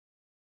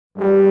I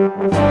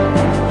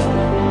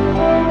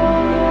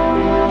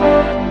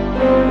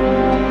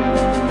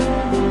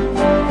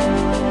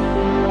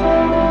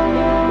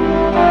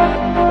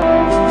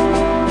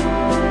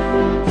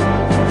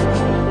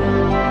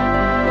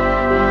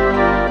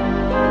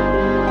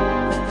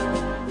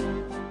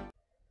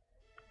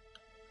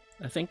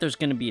think there's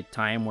gonna be a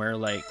time where,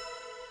 like,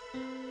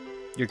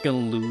 you're gonna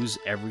lose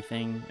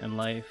everything in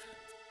life.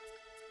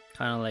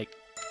 Kind of like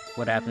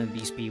what happened to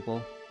these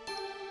people.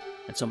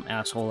 And some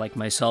asshole like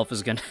myself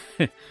is gonna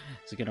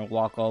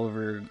walk all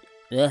over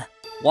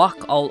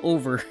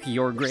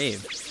your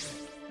grave.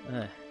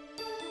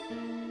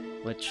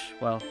 Which,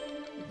 well,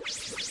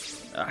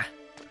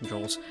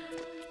 controls,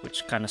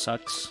 which kind of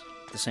sucks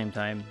at the same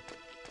time.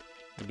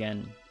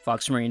 Again,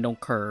 Foxmarine don't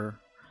cur.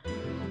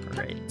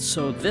 Alright,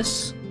 so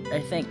this, I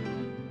think,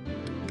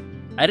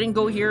 I didn't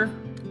go here.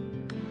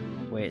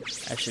 Wait,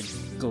 I should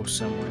go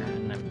somewhere,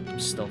 and I'm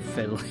still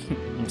fiddling.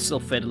 I'm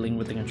still fiddling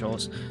with the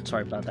controls.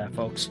 Sorry about that,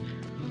 folks.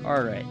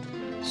 Alright,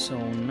 so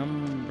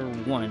number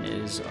one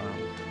is,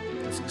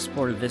 let's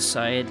explore this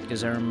side,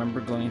 because I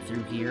remember going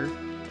through here.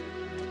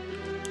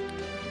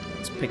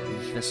 Let's pick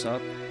this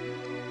up.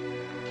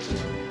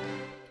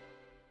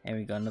 And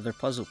we got another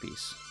puzzle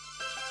piece.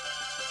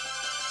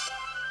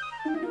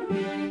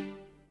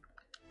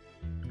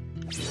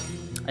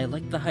 I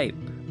like the hype.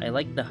 I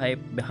like the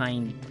hype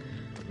behind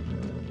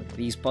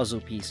these puzzle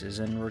pieces,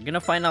 and we're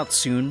gonna find out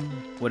soon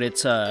what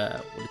it's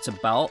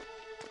about.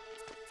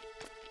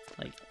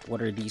 Like, what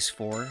are these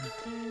for?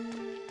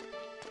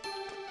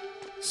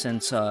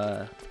 Since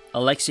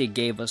Alexia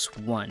gave us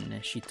one,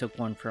 she took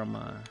one from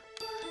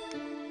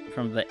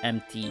the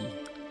empty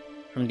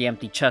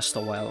chest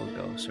a while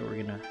ago. So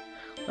we're gonna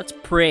let's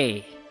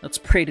pray to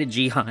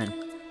Jihan.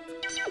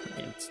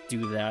 Okay, let's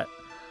do that.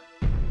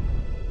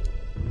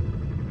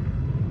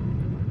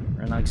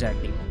 We're not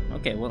exactly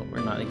okay. Well,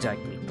 we're not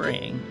exactly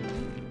praying.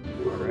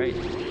 All right.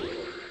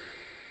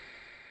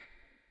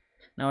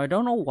 Now I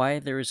don't know why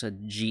there is a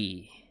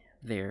G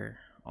there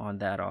on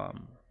that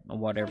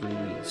whatever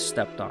we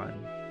stepped on.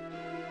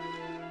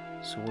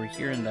 So we're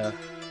here in the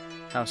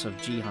house of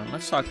Jihan.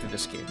 Let's talk to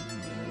this kid.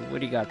 What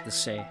do you got to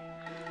say?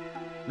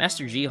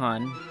 Master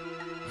Jihan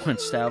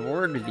wants to have a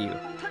word with you.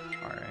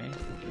 Alright.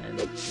 And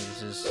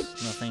this is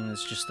nothing,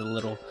 it's just a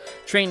little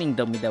training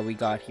dummy that we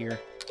got here.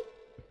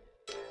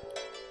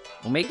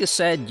 Omega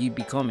said you'd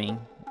be coming.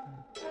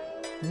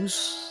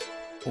 Who's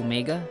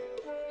Omega?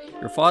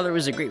 Your father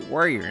was a great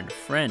warrior and a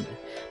friend.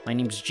 My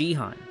name's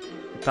Jihan.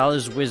 The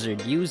palace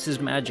wizard used his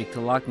magic to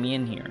lock me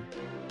in here.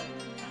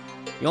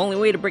 The only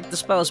way to break the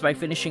spell is by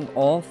finishing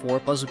all 4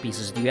 puzzle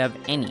pieces. Do you have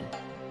any?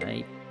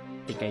 I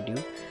think I do.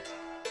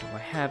 Do I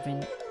have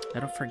any? I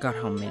don't forgot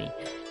how many.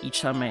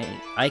 Each time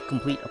I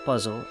complete a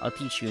puzzle, I'll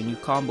teach you a new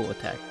combo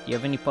attack. Do you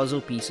have any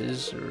puzzle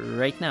pieces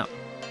right now?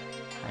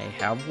 I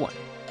have 1.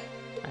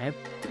 I have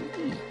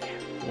 3.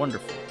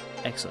 Wonderful.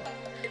 Excellent.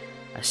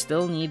 I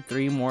still need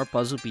 3 more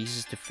puzzle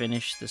pieces to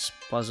finish this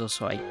puzzle,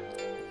 so I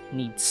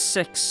need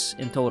 6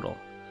 in total.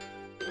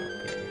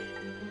 Okay.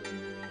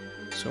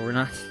 So we're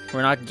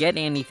not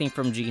getting anything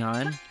from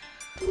Jihan,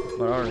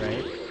 but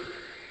alright.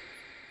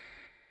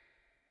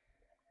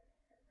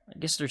 I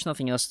guess there's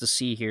nothing else to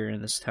see here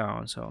in this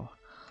town, so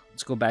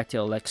let's go back to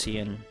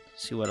Alexia and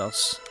see what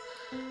else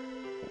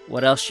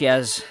she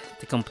has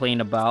to complain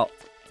about.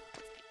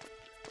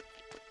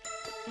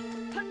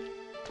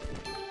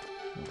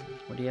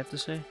 What do you have to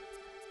say?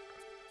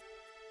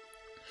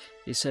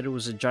 They said it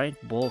was a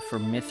giant bull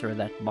from Mithra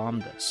that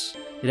bombed us.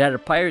 It had a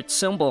pirate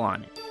symbol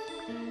on it.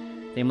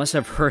 They must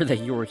have heard that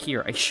you were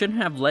here. I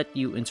shouldn't have let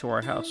you into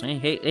our house.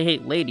 Hey,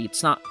 lady,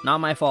 it's not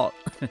my fault.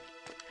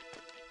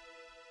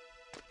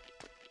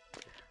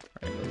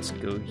 Alright, let's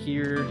go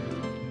here.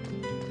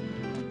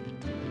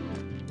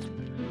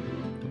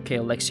 Okay,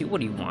 Alexia,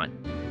 what do you want?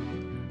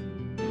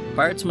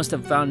 Pirates must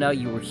have found out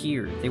you were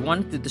here. They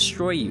wanted to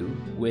destroy you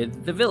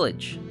with the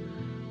village.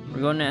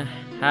 We're going to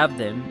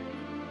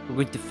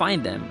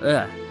find them,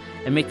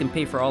 and make them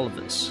pay for all of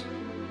this.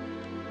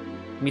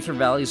 Mithra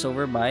Valley is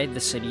over by the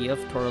city of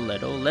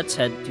Torletto. Let's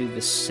head to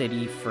the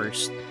city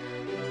first.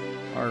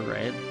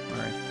 Alright.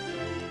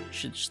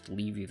 Should just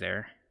leave you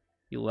there.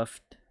 You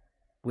left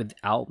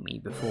without me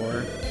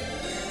before.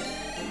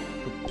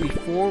 But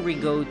before we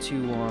go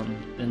to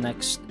the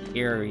next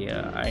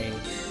area,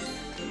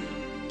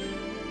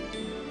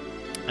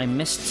 I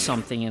missed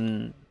something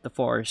in the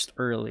forest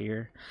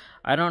earlier.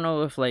 I don't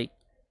know if, like,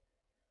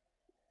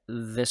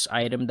 this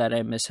item that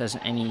I missed has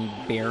any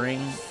bearing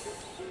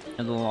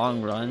in the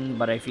long run,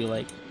 but I feel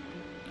like...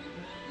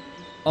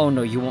 Oh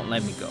no, you won't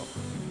let me go.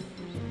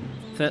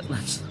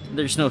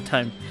 There's no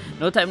time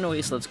to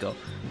waste, let's go.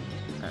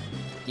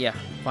 Yeah,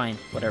 fine,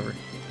 whatever.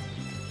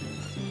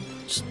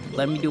 Just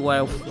let me do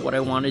what I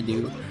want to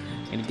do,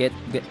 and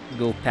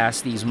go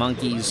past these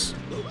monkeys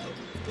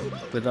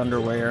with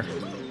underwear.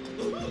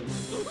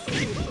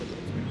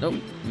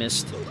 Nope,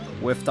 missed.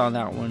 Whiffed on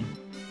that one.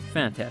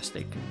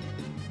 Fantastic.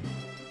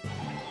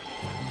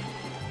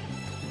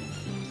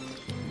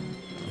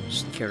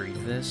 Just carry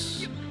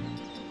this.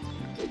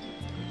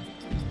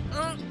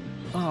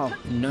 Oh,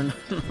 no, no,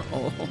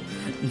 no.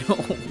 No,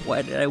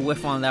 why did I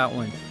whiff on that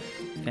one?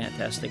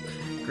 Fantastic.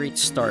 Great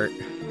start.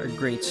 Or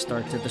great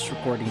start to this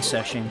recording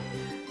session.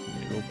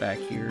 I'm gonna go back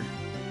here.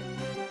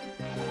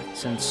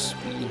 Since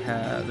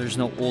there's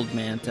no old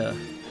man to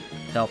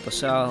help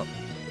us out.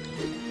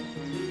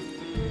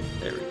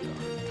 There we go.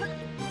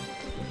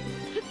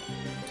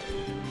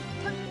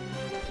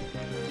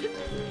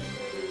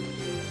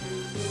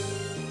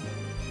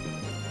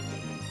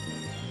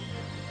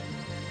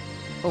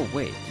 Oh,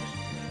 wait.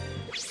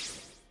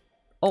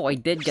 Oh, I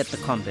did get the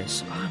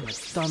compass. Oh, I'm a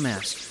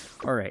dumbass.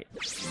 Alright.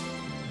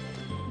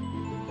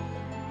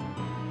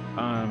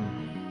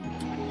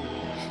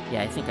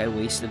 Yeah, I think I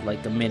wasted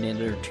like a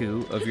minute or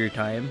two of your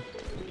time.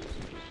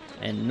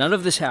 And none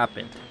of this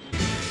happened.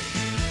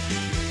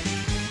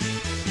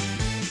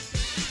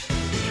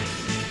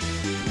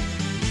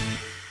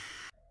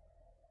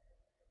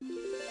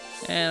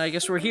 And I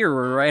guess we're here.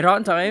 We're right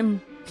on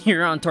time.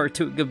 Here on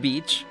Tortuga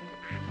Beach.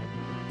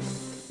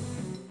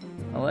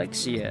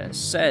 Alexia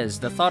says,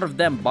 the thought of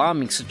them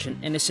bombing such an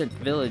innocent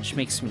village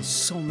makes me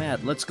so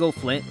mad. Let's go,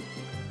 Flint.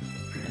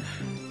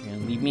 You're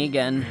gonna leave me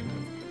again.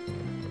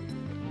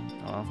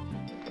 Oh,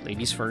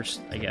 ladies first,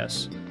 I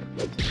guess.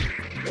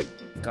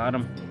 Got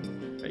him.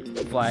 Right,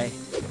 fly.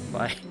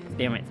 Fly.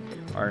 Damn it.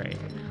 Alright.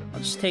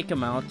 I'll just take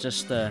him out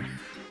just to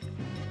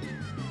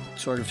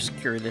sort of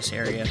secure this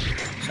area. So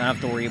I don't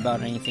have to worry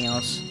about anything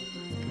else.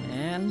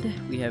 And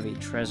we have a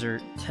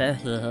treasure.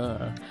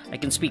 I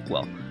can speak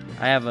well.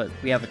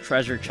 We have a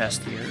treasure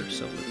chest here,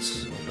 so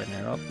let's open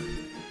it up.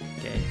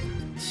 Okay,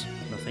 it's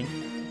nothing.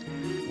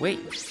 Wait,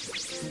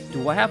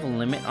 do I have a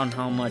limit on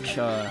how much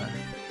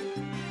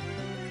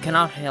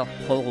cannot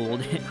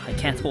hold? I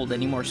can't hold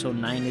anymore, so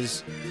 9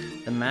 is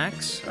the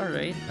max.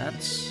 Alright,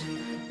 that's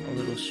a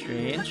little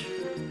strange.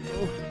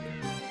 Oh.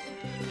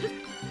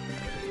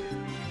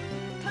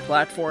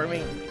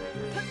 Platforming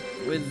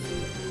with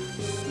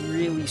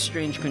really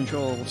strange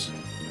controls.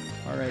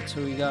 Alright,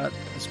 so we got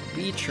this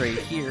beach right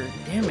here.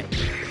 Damn it,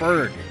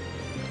 bird.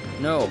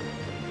 No.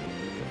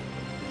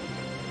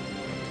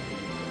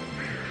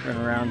 Run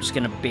around, just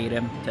gonna bait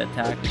him to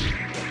attack.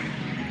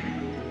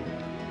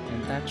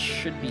 And that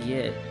should be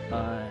it.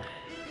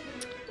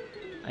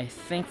 I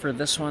think for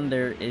this one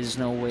there is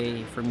no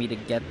way for me to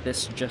get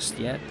this just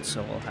yet,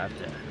 so I'll have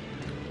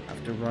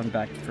to run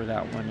back for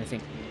that one. I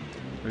think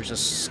there's a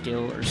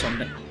skill or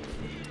something.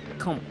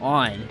 Come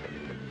on.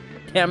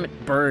 Damn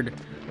it, bird.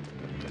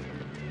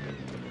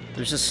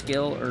 There's a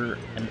skill or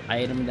an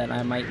item that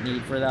I might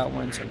need for that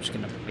one, so I'm just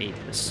gonna bait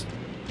this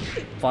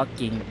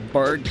fucking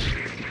bird.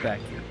 Get back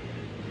here.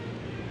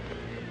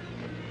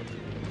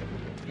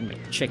 Get my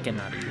chicken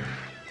out of here.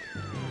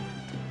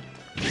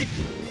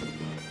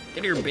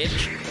 Get here,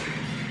 bitch.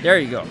 There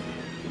you go.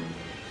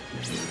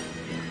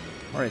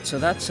 Alright, so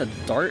that's a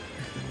dart.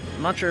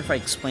 I'm not sure if I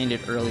explained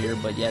it earlier,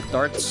 but yeah,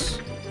 darts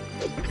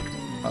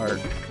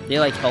they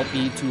like help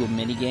you to a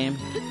minigame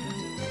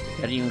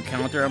that you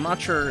encounter. I'm not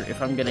sure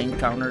if I'm gonna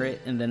encounter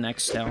it in the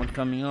next town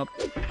coming up.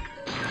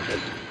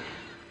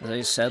 As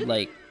I said,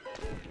 like,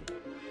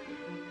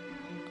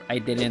 I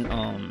did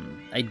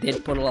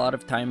put a lot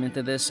of time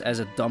into this as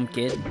a dumb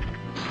kid.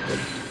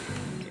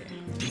 Okay,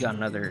 we got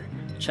another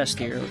chest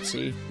here, let's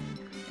see.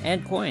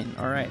 And coin,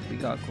 alright, we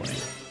got coin.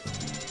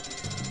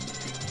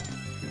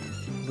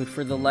 But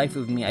for the life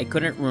of me, I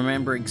couldn't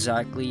remember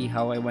exactly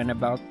how I went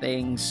about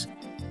things.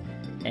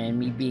 And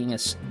me being a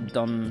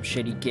dumb,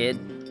 shitty kid,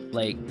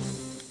 like,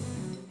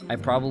 I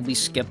probably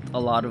skipped a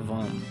lot of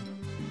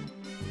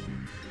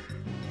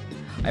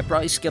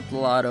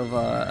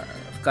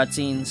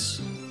cutscenes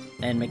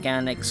and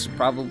mechanics,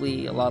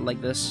 probably a lot like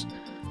this.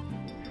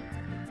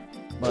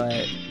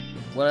 But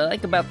what I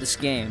like about this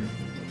game,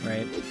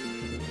 right,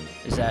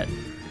 is that,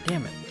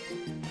 damn it,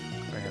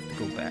 I have to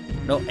go back.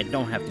 No, I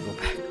don't have to go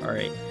back. All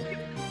right,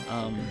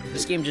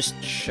 this game just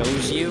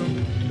shows you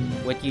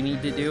what you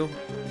need to do.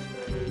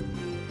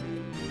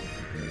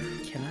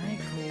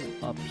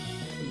 Up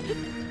here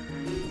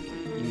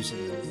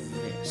using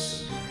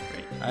this.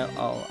 Right.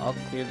 I'll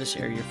clear this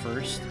area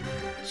first.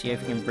 See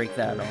if I can break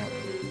that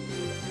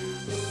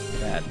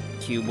that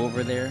cube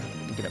over there.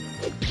 Get up.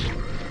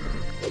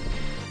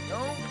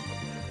 No.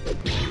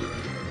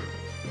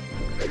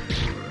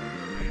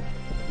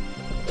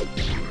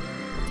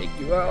 Take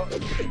you out.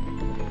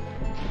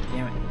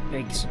 Damn it,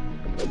 pigs.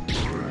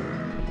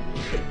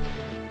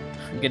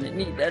 I'm gonna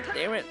need that.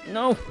 Damn it.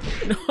 No.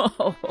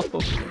 No.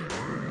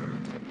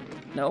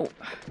 No.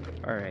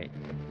 Alright.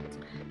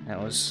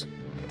 That was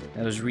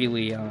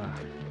really,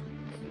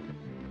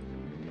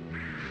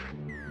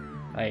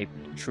 I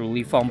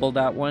truly fumbled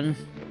that one.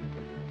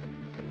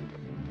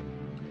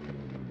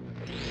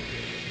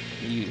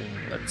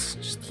 Let's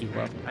just heal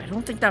up. I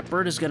don't think that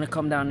bird is gonna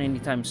come down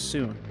anytime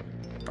soon.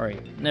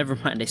 Alright, never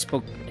mind. I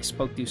spoke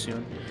too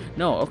soon.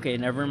 No, okay,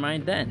 never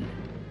mind then.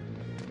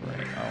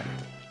 Alright, I'll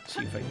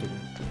see if I can.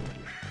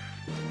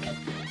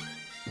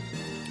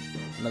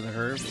 Another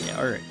herb? Yeah,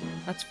 alright.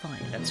 That's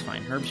fine, that's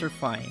fine. Herbs are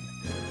fine.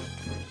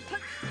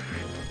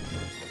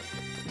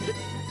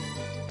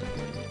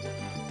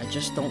 I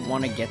just don't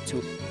want to get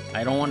to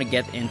I don't want to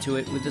get into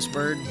it with this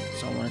bird,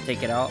 so I want to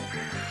take it out.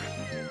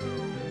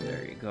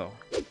 There you go.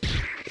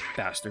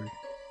 Bastard.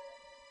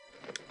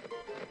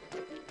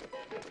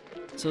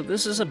 So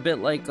this is a bit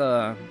like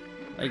I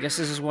guess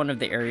this is one of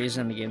the areas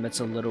in the game that's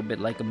a little bit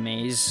like a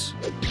maze.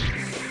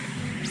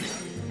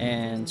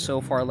 And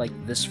so far, like,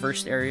 this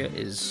first area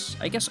is,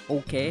 I guess,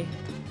 okay.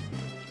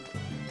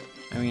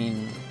 I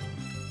mean,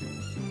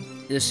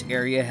 this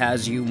area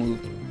has you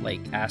move,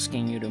 like,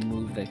 asking you to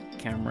move the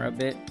camera a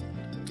bit.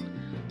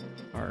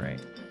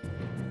 Alright.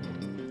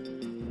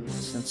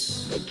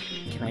 Since...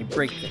 Can I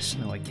break this?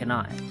 No, I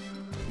cannot.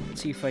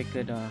 Let's see if I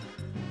could,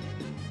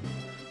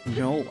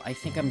 No, I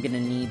think I'm gonna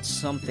need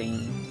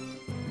something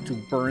to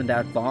burn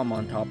that bomb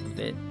on top of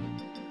it.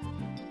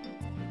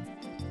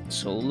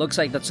 So, looks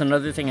like that's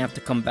another thing I have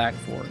to come back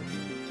for.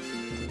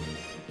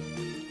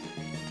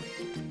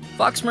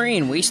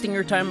 Foxmarine, wasting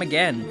your time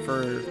again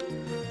for...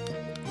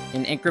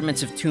 in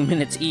increments of 2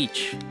 minutes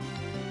each.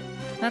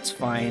 That's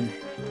fine.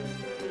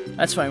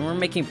 That's fine, we're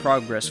making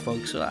progress,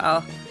 folks. So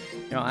I'll...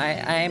 You know,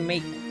 I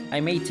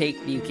may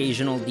take the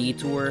occasional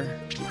detour.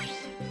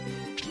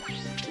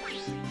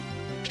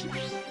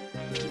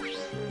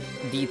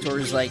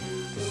 Detours like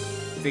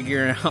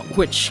figuring out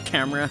which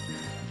camera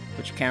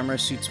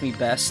suits me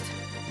best.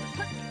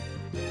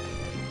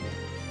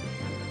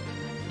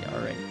 Yeah,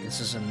 alright, this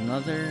is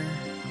another...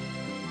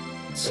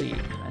 Let's see,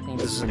 I think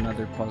this is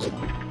another puzzle.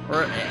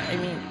 Or, I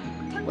mean,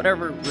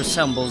 whatever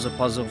resembles a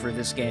puzzle for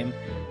this game.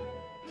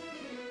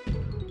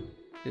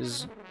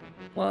 Is,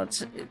 well,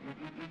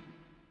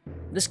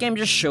 this game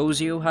just shows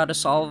you how to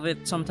solve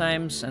it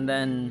sometimes, and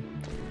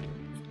then,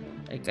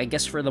 I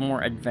guess for the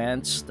more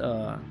advanced,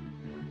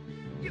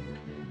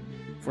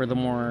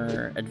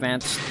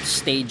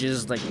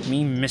 stages, like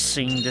me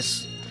missing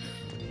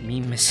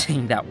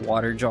that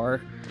water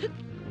jar.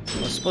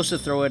 I was supposed to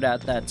throw it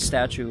at that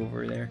statue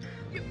over there.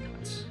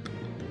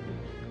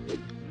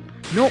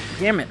 Nope,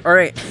 damn it.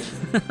 Alright.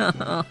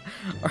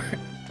 Alright.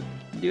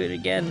 Do it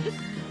again.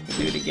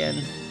 Do it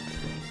again.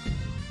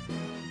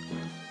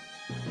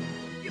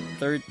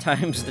 Third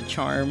time's the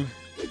charm.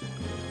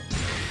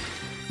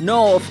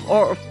 No,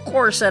 of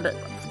course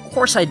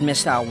I'd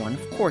miss that one.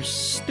 Of course,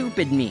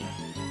 stupid me.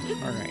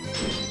 Alright.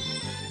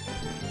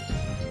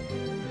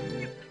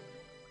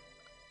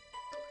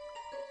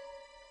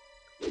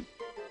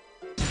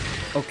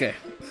 Okay.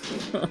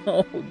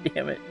 Oh,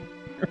 damn it.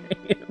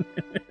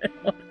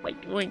 What am I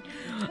doing?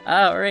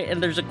 Alright,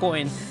 and there's a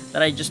coin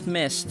that I just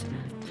missed.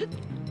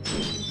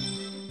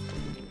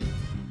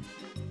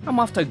 I'm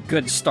off to a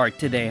good start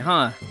today,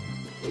 huh?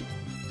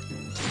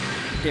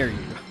 There you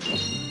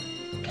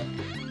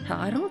go.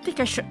 I don't think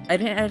I should... I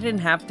didn't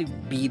have to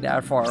be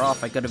that far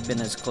off. I could have been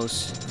as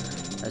close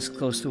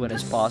to it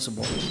as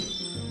possible.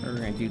 We're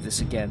gonna do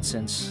this again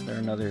since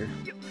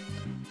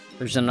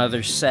there's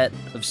another set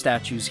of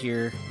statues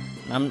here.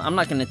 I'm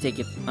not gonna take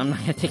it. I'm not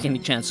gonna take any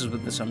chances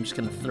with this. I'm just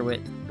gonna throw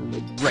it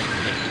right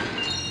there.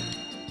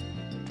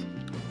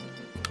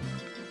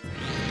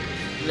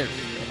 There we go.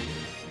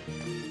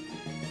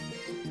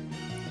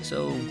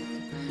 So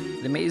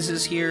the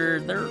mazes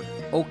here, they're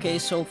okay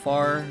so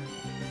far.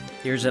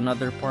 Here's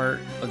another part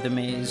of the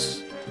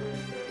maze,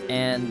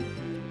 and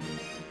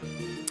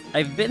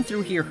I've been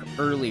through here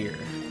earlier,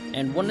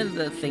 and one of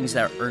the things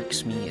that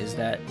irks me is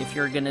that if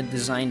you're gonna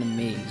design a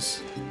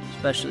maze,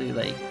 especially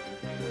like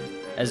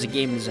as a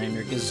game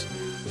designer, because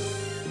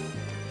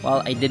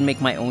while I did make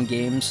my own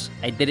games,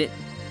 I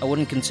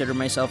wouldn't consider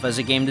myself as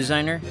a game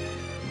designer,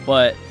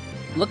 but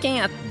looking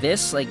at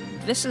this, like,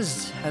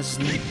 has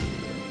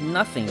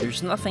nothing.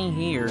 There's nothing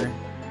here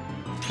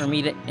for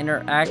me to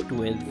interact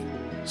with,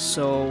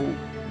 so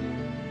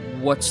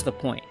what's the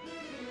point?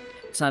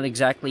 It's not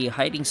exactly a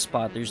hiding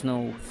spot. There's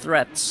no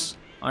threats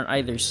on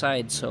either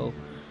side, so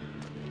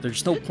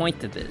there's no point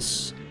to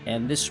this.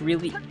 And this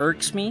really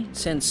irks me,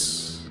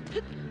 since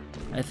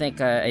I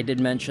think I did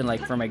mention,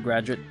 like, for my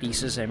graduate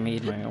thesis, I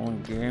made my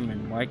own game,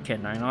 and why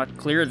can I not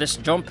clear this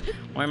jump?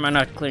 Why am I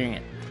not clearing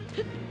it?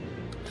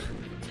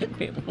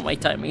 Wait, my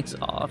timing's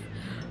off.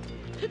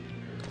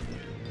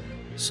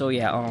 So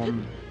yeah,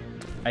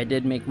 I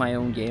did make my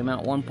own game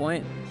at one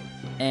point,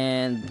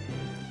 and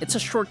it's a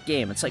short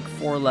game. It's like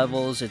 4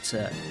 levels. It's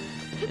a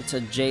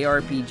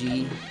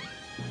JRPG.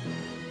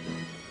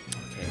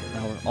 Okay,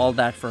 now all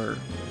that for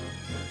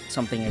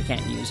something I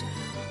can't use.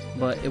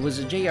 But it was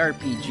a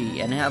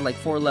JRPG, and it had like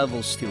 4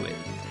 levels to it.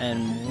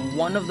 And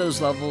one of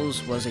those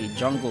levels was a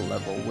jungle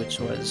level, which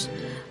was...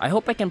 I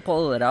hope I can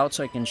pull it out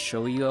so I can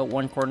show you at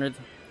one corner,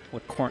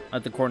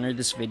 at the corner of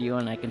this video,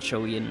 and I can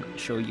show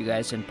you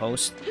guys in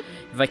post.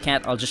 If I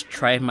can't, I'll just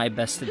try my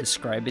best to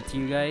describe it to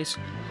you guys.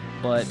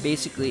 But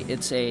basically,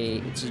 it's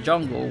a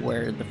jungle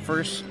where the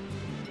first...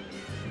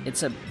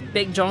 It's a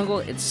big jungle.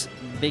 It's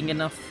big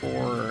enough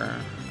for,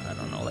 I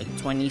don't know, like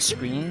 20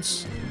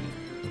 screens.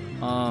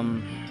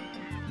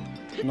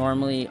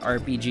 Normally,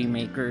 RPG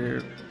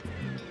Maker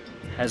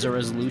has a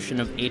resolution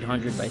of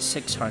 800 by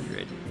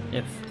 600.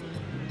 If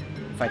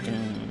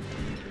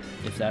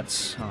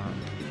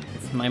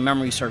my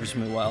memory serves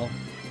me well.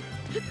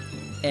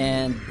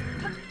 And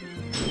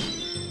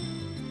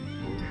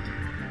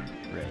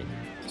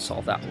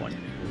solve that one.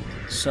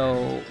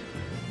 So,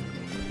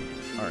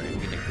 alright, I'm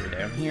gonna go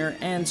down here.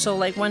 And so,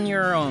 like, when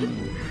you're,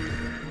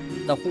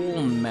 the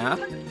whole map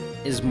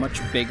is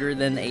much bigger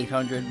than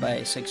 800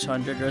 by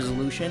 600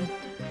 resolution.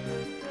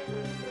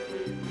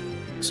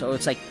 So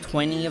it's like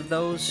 20 of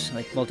those,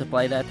 like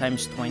multiply that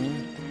times 20.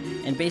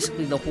 And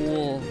basically the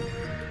whole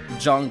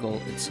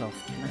jungle itself.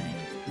 Can I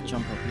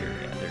jump up here?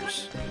 Yeah,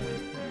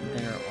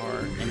 there are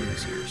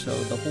enemies here. So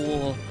the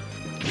whole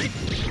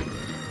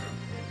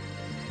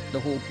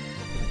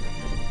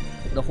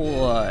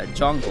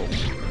jungle,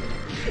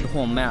 the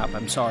whole map,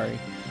 I'm sorry,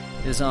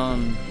 is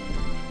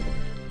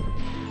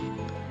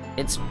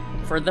it's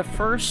for the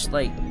first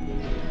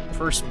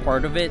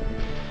part of it,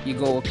 you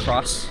go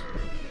across,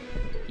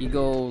 you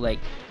go like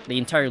the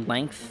entire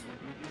length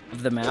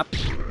of the map,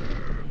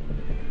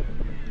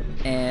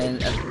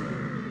 and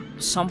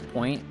at some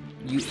point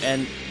you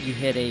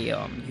hit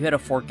a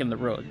fork in the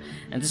road,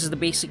 and this is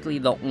basically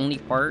the only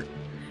part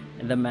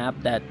in the map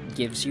that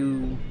gives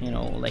you, you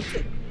know, like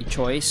a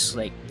choice,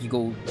 like you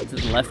go to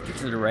the left or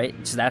to the right.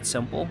 It's that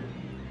simple.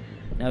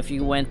 Now if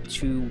you went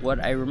to what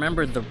I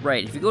remember, the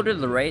right, if you go to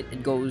the right,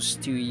 it goes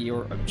to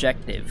your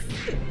objective.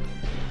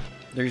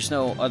 There's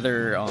no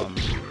other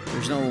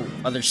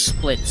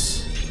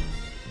splits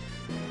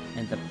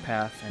in the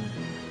path,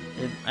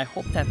 and I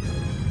hope that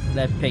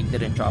pig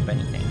didn't drop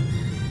anything,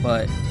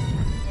 but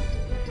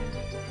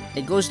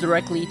it goes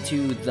directly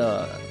to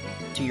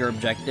your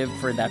objective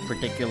for that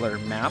particular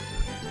map.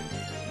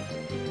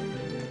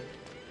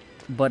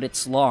 But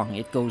it's long.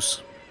 It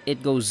goes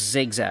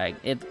zigzag.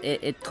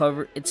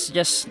 It's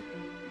just,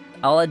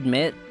 I'll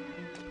admit,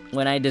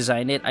 when I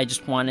designed it, I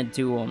just wanted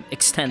to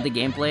extend the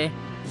gameplay,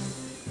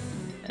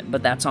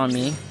 but that's on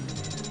me.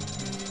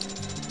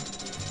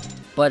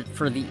 But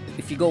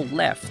if you go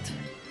left,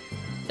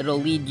 it'll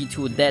lead you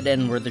to a dead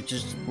end where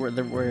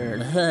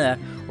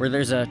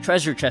there's a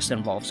treasure chest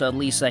involved. So at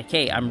least, like,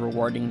 hey, I'm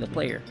rewarding the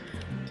player.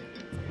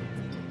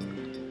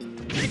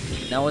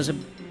 Now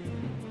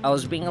I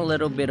was being a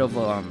little bit of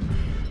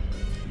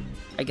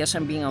I guess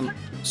I'm being a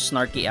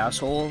snarky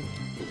asshole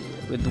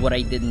with what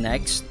I did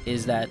next,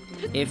 is that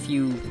if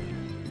you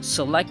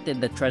selected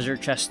the treasure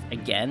chest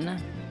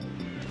again,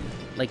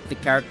 like, the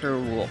character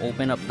will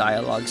open up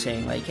dialogue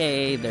saying like,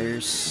 hey,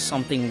 there's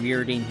something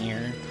weird in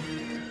here.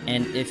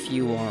 And if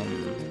you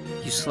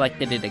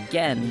selected it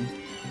again,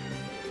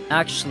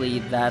 actually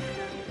that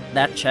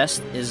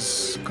chest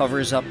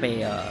covers up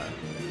a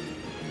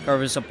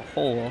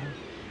hole.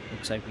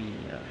 Looks like we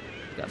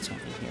got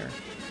something here.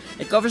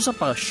 It covers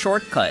up a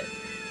shortcut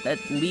that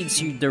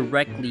leads you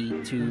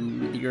directly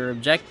to your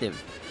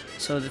objective.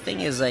 So the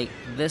thing is, like,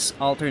 this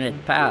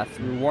alternate path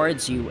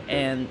rewards you,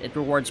 and it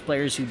rewards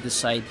players who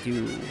decide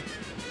to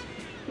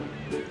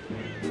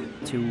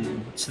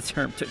what's the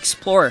term? To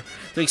explore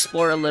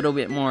a little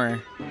bit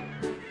more.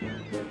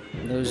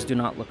 Those do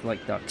not look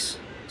like ducks.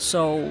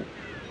 So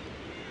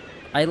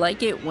I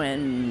like it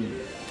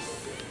when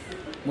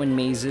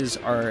mazes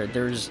are,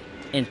 there's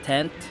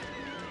intent.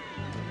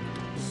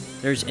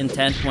 There's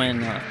intent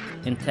when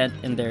intent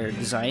in their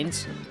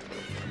designs.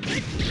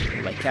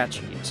 Like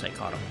catching, yes, I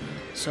caught him.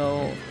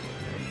 So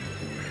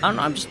I don't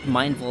know, I'm just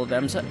mindful of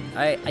them. So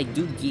I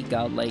do geek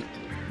out, like,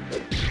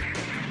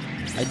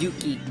 I do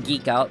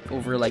geek out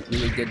over, like,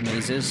 really good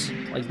mazes,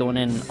 like the one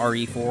in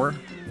RE4.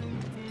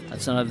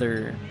 That's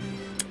another,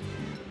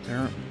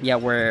 yeah,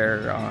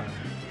 where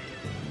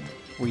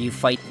you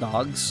fight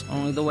dogs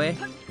along the way.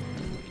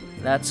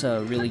 That's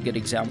a really good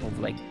example of,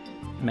 like,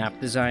 map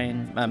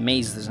design,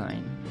 maze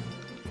design.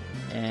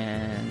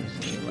 And,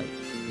 like,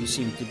 you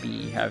seem to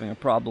be having a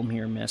problem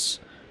here, miss.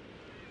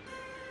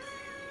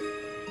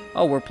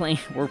 Oh, we're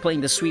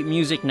playing the sweet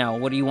music now.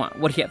 What do you want?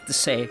 What do you have to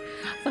say?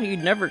 I thought you'd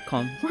never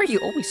come. Why are you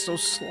always so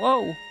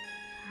slow?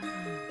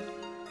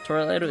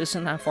 Toledo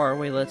isn't that far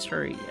away. Let's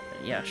hurry.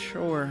 Yeah,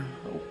 sure.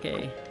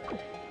 Okay.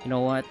 You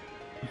know what?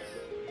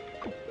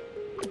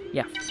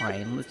 Yeah,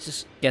 fine. Let's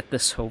just get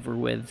this over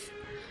with.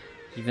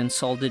 You've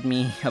insulted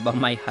me about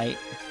my height.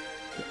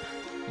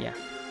 Yeah.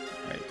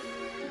 Right.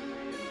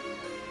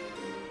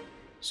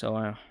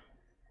 So,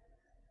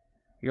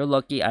 you're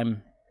lucky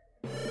I'm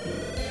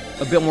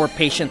a bit more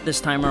patient this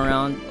time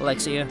around,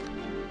 Alexia.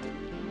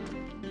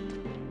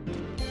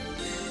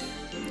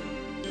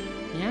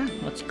 Yeah,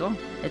 let's go.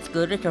 Let's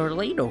go to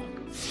Toledo.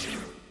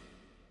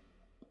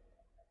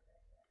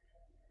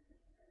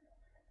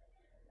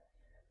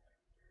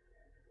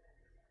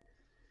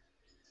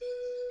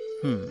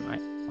 I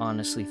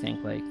honestly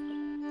think, like,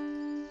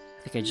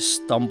 I think I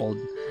just stumbled.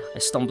 I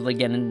stumbled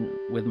again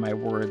with my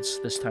words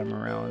this time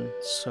around.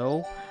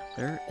 So,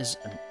 there is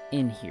an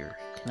inn here.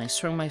 Can I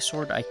swing my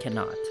sword? I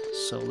cannot.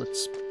 So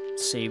let's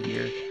save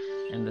here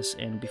in this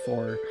inn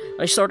before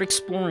I start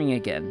exploring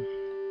again.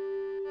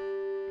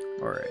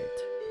 Alright.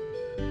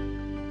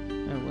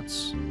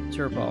 What's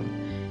your problem?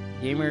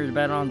 Gamers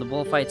bet on the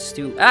bullfights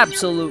too?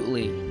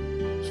 Absolutely!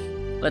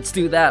 Let's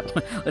do that.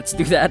 Let's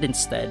do that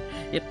instead.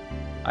 Yep.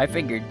 I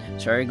figured.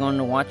 Sorry, going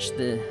to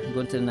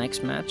the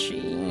next match?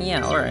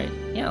 Yeah, alright.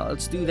 Yeah,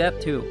 let's do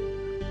that too.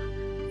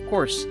 Of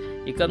course.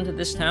 You come to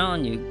this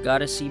town, you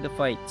gotta see the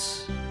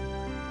fights.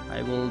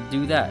 I will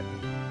do that.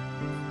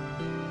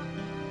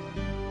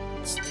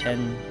 It's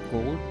 10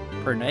 gold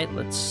per night.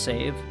 Let's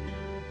save.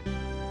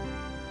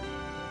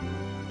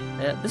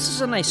 This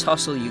is a nice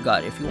hustle you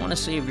got. If you want to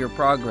save your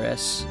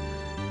progress,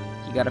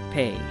 you gotta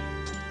pay.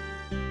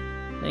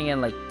 Then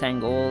again, like 10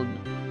 gold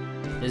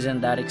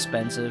isn't that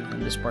expensive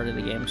in this part of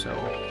the game, so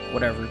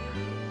whatever.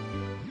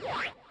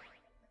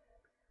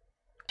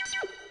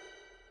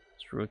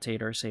 Let's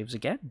rotate our saves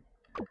again.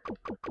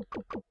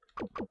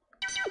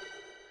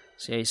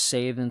 See, I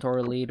saved in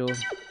Torledo.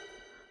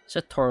 Is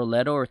it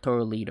Torledo or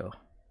Torledo?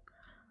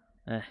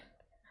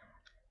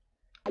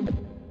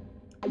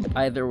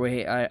 Either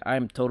way,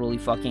 I'm totally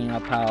fucking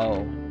up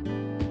how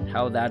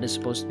that is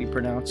supposed to be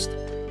pronounced.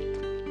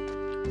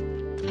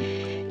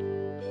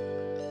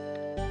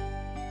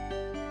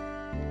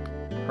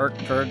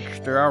 Kids,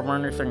 do you have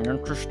anything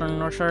interesting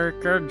to say,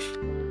 kids?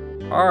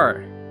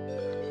 Or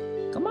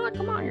come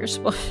on, you're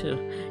supposed to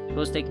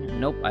take.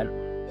 Nope, I don't.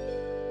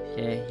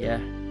 Okay, yeah,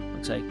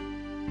 looks like.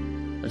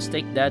 Let's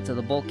take Dad to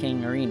the Bull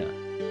King Arena.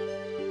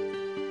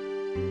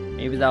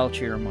 Maybe that'll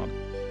cheer him up.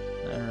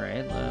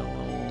 Alright,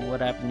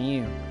 what happened to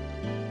you?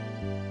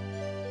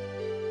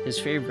 His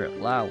favorite,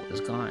 Lao,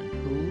 is gone.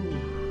 Who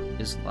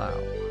is Lao?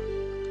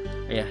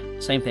 Yeah,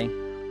 same thing.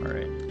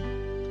 Alright.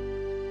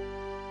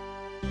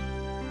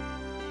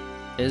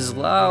 Is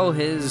Lao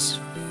his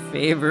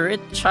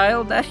favorite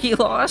child that he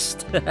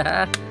lost? Right,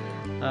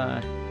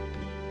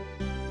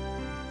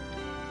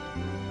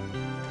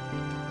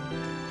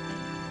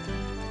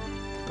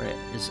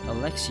 is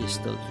Alexia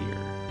still here?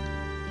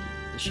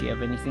 Does she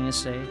have anything to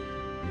say?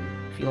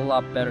 I feel a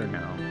lot better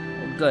now.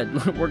 Well,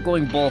 good. We're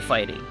going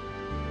bullfighting.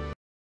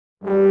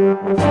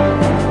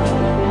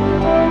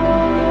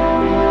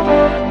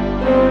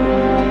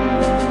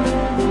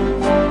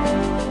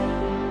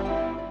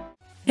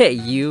 Hey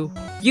you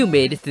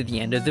made it to the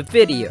end of the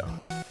video.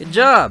 Good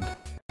job!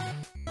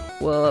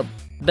 Well, a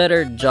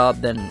better job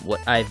than what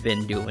I've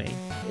been doing.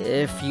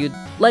 If you'd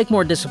like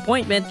more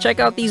disappointment, check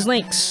out these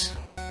links.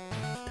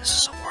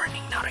 This is a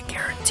warning, not a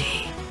guarantee.